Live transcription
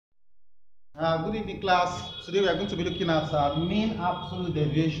Good evening, class. Today we are going to be looking at mean absolute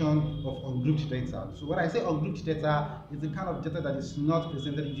deviation of ungrouped data. So when I say ungrouped data, it's the kind of data that is not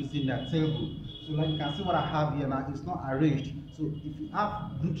presented using a table. So like you can see what I have here now, it's not arranged. So if you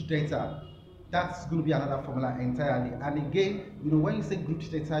have grouped data, that's going to be another formula entirely. And again, when you say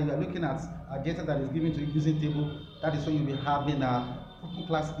grouped data, you are looking at data that is given to you using table. That is when you'll be having a open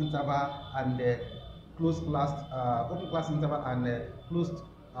class interval and closed class, open class interval and closed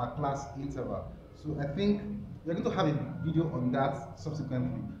class interval. So I think we're going to have a video on that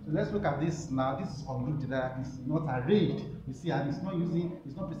subsequently. So let's look at this now. This is ungrouped data. It's not arranged. You see, and it's not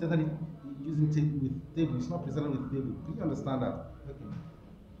presented using table. It's not presented with table. Do you understand that? Okay.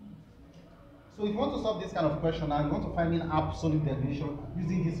 So if you want to solve this kind of question now, you want to find mean absolute deviation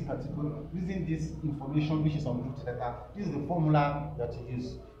using this information which is on grouped data. This is the formula that you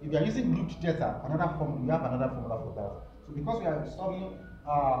use. If you are using grouped data, you have another formula for that. So because we are solving,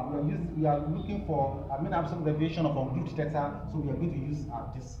 we are looking for a mean absolute deviation of ungrouped data, so we are going to use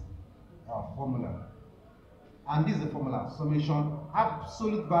this formula. And this is the formula: summation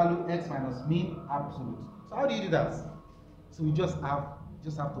absolute value x minus mean absolute. So how do you do that? So we just have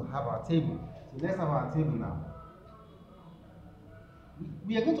to have our table. So let's have our table now.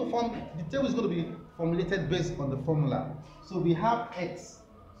 We are going to form, the table is going to be formulated based on the formula. So we have x.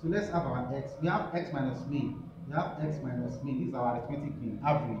 So let's have our x. We have x minus mean. We have x minus mean. This is our arithmetic mean,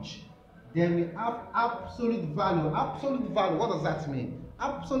 average. Then we have absolute value. Absolute value, what does that mean?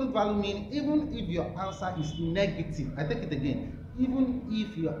 Absolute value means even if your answer is negative, I take it again, even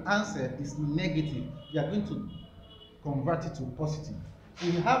if your answer is negative, you are going to convert it to positive.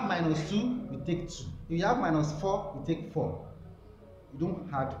 If you have minus 2, we take 2. If you have minus 4, we take 4. You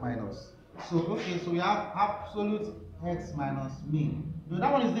don't add minus. So, okay, so we have absolute x minus mean. So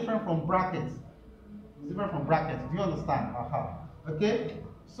that one is different from brackets. It's different from brackets. Do you understand? Okay,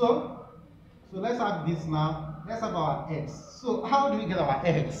 so let's have this now. Let's have our x. So how do we get our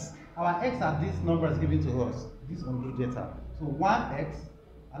x? Our x are these numbers given to us, this ungrouped data. So 1x,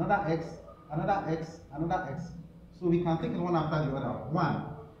 another x, another x, another x. So we can take it one after the other. 1.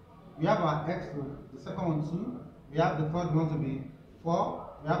 We have our x, the second one 2. We have the third one to be 4.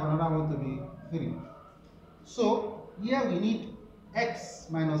 We have another one to be 3. So here we need x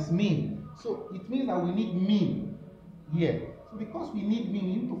minus mean. So it means that we need mean here. So because we need mean,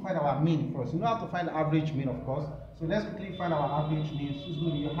 we need to find our mean first. You don't have to find the average mean, of course. So let's quickly find our average mean. So it's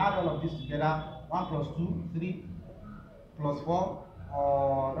going to be, you add all of this together. 1 plus 2, 3 plus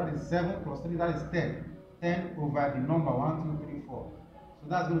 4, that is 7 plus 3, that is 10. 10 over the number 1, 2, 3, 4. So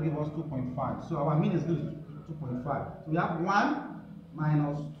that's going to give us 2.5. So our mean is going to be 2.5. So we have 1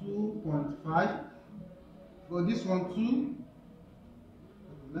 minus 2.5. For this one, 2.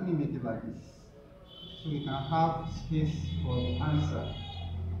 Let me make it like this, so we can have space for the answer.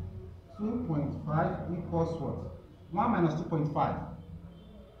 2.5 equals what? 1 minus 2.5.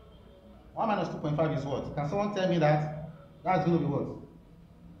 1 minus 2.5 is what? Can someone tell me that? That's going to be what?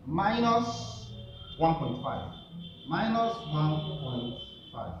 Minus 1.5. Minus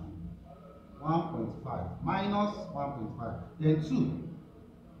 1.5. 1.5. Minus 1.5. Then 2.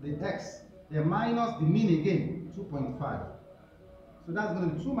 The x. Then minus the mean again. 2.5. So that's going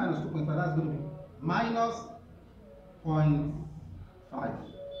to be 2 minus 2.5. That's going to be minus 0.5.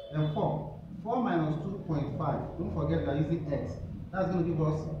 Then 4. 4 minus 2.5. Don't forget we are using x. That's going to give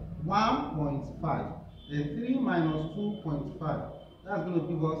us 1.5. Then 3 minus 2.5. That's going to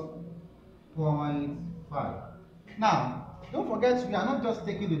give us 0.5. Now, don't forget we are not just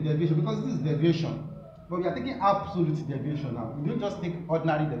taking the deviation, because this is deviation, but we are taking absolute deviation now. We don't just take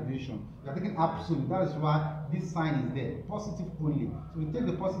ordinary deviation. We are taking absolute. That is why this sign is there. Positive only. So we take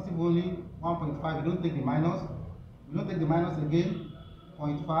the positive only, 1.5. We don't take the minus. We don't take the minus again,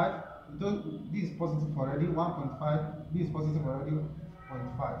 0.5. We don't. This is positive already, 1.5. This is positive already,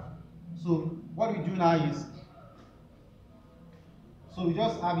 0.5. So what we do now is, so we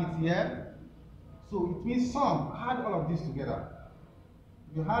just have it here. So it means sum, add all of this together.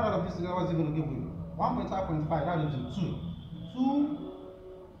 If you add all of this together, what's it going to give you? 1.5.5, that is 2. 2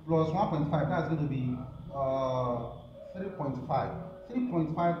 plus 1.5, that's going to be 3.5.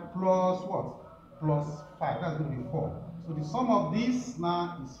 3.5 plus what? Plus 5, that's going to be 4. So the sum of this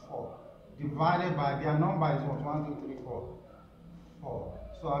now is 4. Divided by their number is what? 1, 2, 3, 4. 4.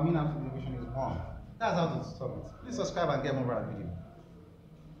 So our mean absolute deviation is 1. That's how to solve it. Please subscribe and get more of our video.